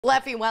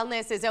Sylefi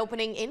Wellness is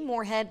opening in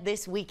Moorhead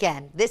this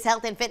weekend. This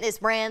health and fitness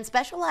brand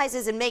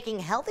specializes in making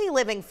healthy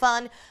living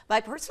fun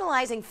by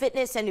personalizing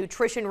fitness and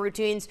nutrition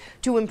routines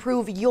to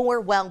improve your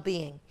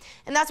well-being.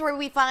 And that's where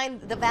we find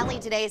the Valley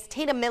Today's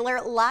Tatum Miller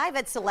live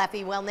at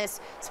Sylefi Wellness,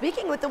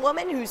 speaking with the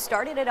woman who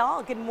started it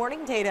all. Good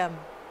morning, Tatum.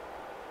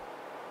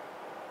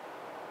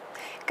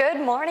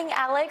 Good morning,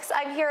 Alex.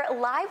 I'm here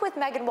live with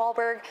Megan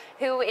Wahlberg,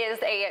 who is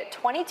a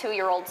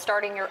 22-year-old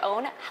starting your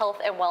own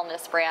health and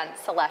wellness brand,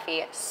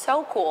 Sylefi.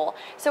 So cool.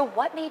 So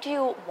what made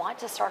you want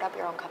to start up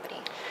your own company?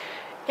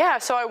 Yeah,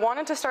 so I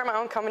wanted to start my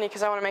own company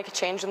because I want to make a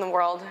change in the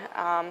world.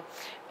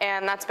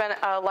 And that's been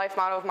a life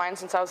motto of mine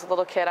since I was a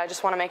little kid. I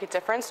just want to make a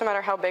difference no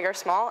matter how big or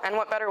small. And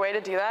what better way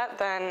to do that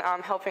than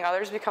helping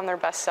others become their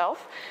best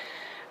self.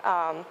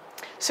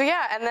 So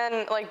yeah, and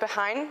then like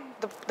behind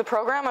the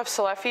program of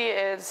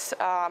Sylefi is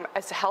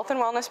it's a health and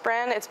wellness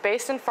brand. It's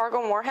based in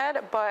Fargo,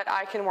 Moorhead, but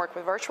I can work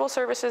with virtual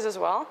services as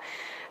well.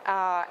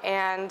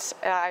 And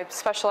I'm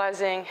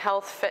specializing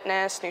health,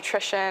 fitness,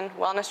 nutrition,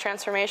 wellness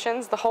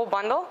transformations, the whole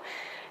bundle.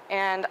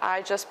 And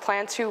I just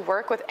plan to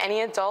work with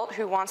any adult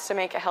who wants to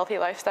make a healthy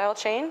lifestyle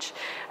change.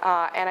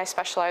 And I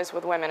specialize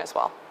with women as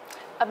well.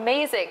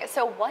 Amazing.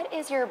 So what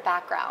is your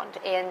background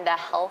in the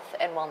health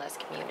and wellness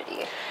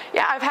community?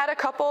 Yeah, I've had a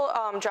couple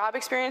job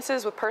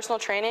experiences with personal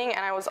training,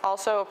 and I was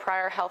also a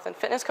prior health and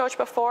fitness coach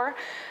before.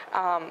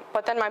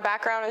 But then my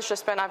background has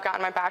just been, I've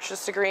gotten my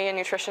bachelor's degree in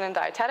nutrition and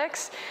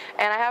dietetics,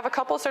 and I have a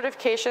couple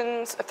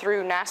certifications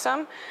through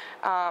NASM,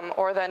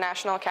 or the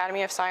National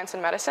Academy of Science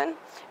and Medicine.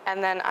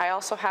 And then I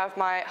also have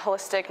my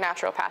holistic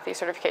naturopathy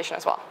certification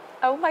as well.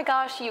 Oh my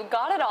gosh, you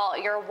got it all.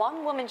 You're a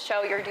one-woman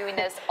show. You're doing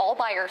this all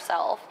by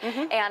yourself.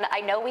 And I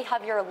know we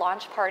have your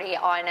launch party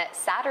on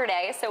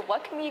Saturday, so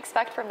what can we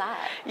expect from that?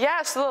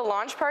 Yeah, so the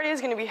launch party is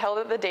going to be held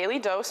at the Daily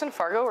Dose in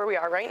Fargo, where we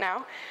are right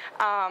now.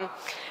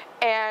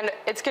 And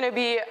it's going to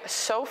be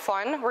so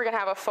fun. We're going to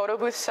have a photo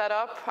booth set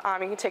up.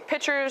 You can take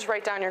pictures,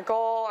 write down your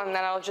goal, and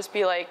then it'll just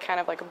be like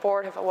kind of like a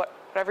board of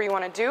whatever you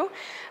want to do.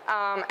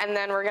 And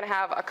then we're going to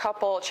have a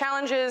couple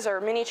challenges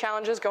or mini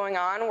challenges going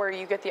on where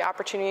you get the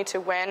opportunity to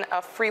win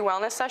a free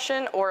wellness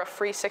session or a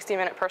free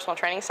 60-minute personal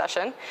training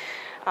session.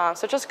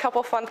 So just a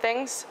couple fun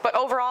things. But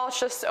overall, it's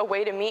just a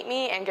way to meet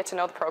me and get to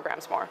know the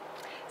programs more.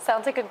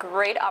 Sounds like a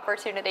great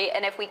opportunity.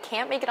 And if we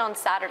can't make it on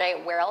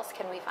Saturday, where else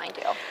can we find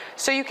you?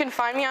 So you can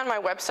find me on my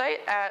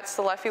website at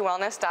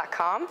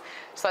sylefiwellness.com.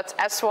 So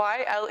that's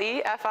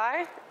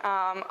SYLEFI.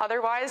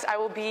 Otherwise, I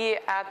will be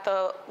at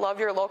the Love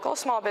Your Local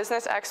Small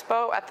Business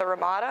Expo at the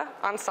Ramada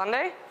on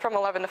Sunday from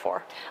 11 to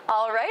 4.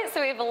 All right,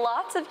 so we have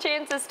lots of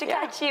chances to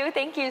catch you.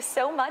 Thank you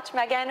so much,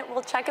 Megan.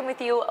 We'll check in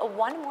with you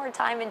one more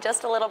time in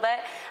just a little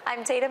bit.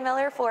 I'm Tatum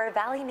Miller for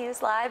Valley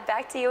News Live.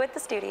 Back to you at the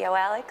studio,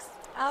 Alex.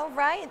 All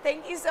right.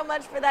 Thank you so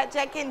much for that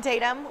check-in,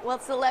 Tatum. Well,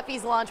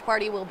 Sylefi's launch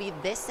party will be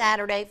this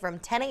Saturday from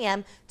 10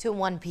 a.m. to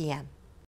 1 p.m.